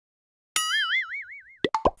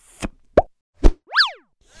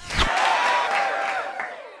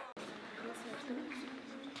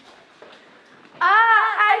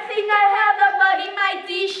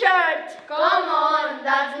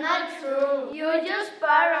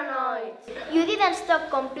didn't stop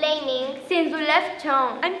complaining since we left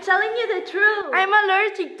town. I'm telling you the truth. I'm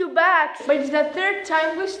allergic to bugs. But it's the third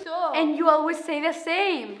time we stop. And you always say the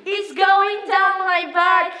same. It's going down my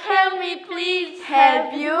back. Help me, please.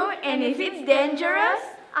 Help you? And if it's dangerous?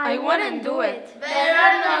 I wouldn't do it.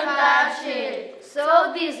 Better not touch it.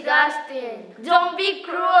 So disgusting. Don't be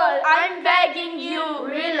cruel. I'm begging you.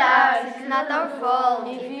 Relax, it's not our fault.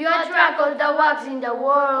 If you attract all the bugs in the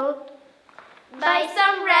world, Buy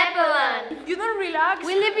some repellent. If you don't relax,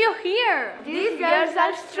 We leave you here. these girls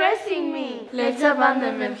are stressing me. let's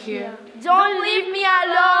abandon them here. Don't leave me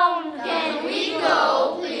alone. Can we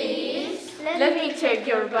go, please? Let me take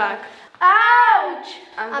your back. Ouch!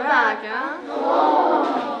 A back,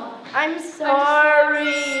 huh? I'm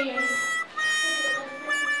sorry.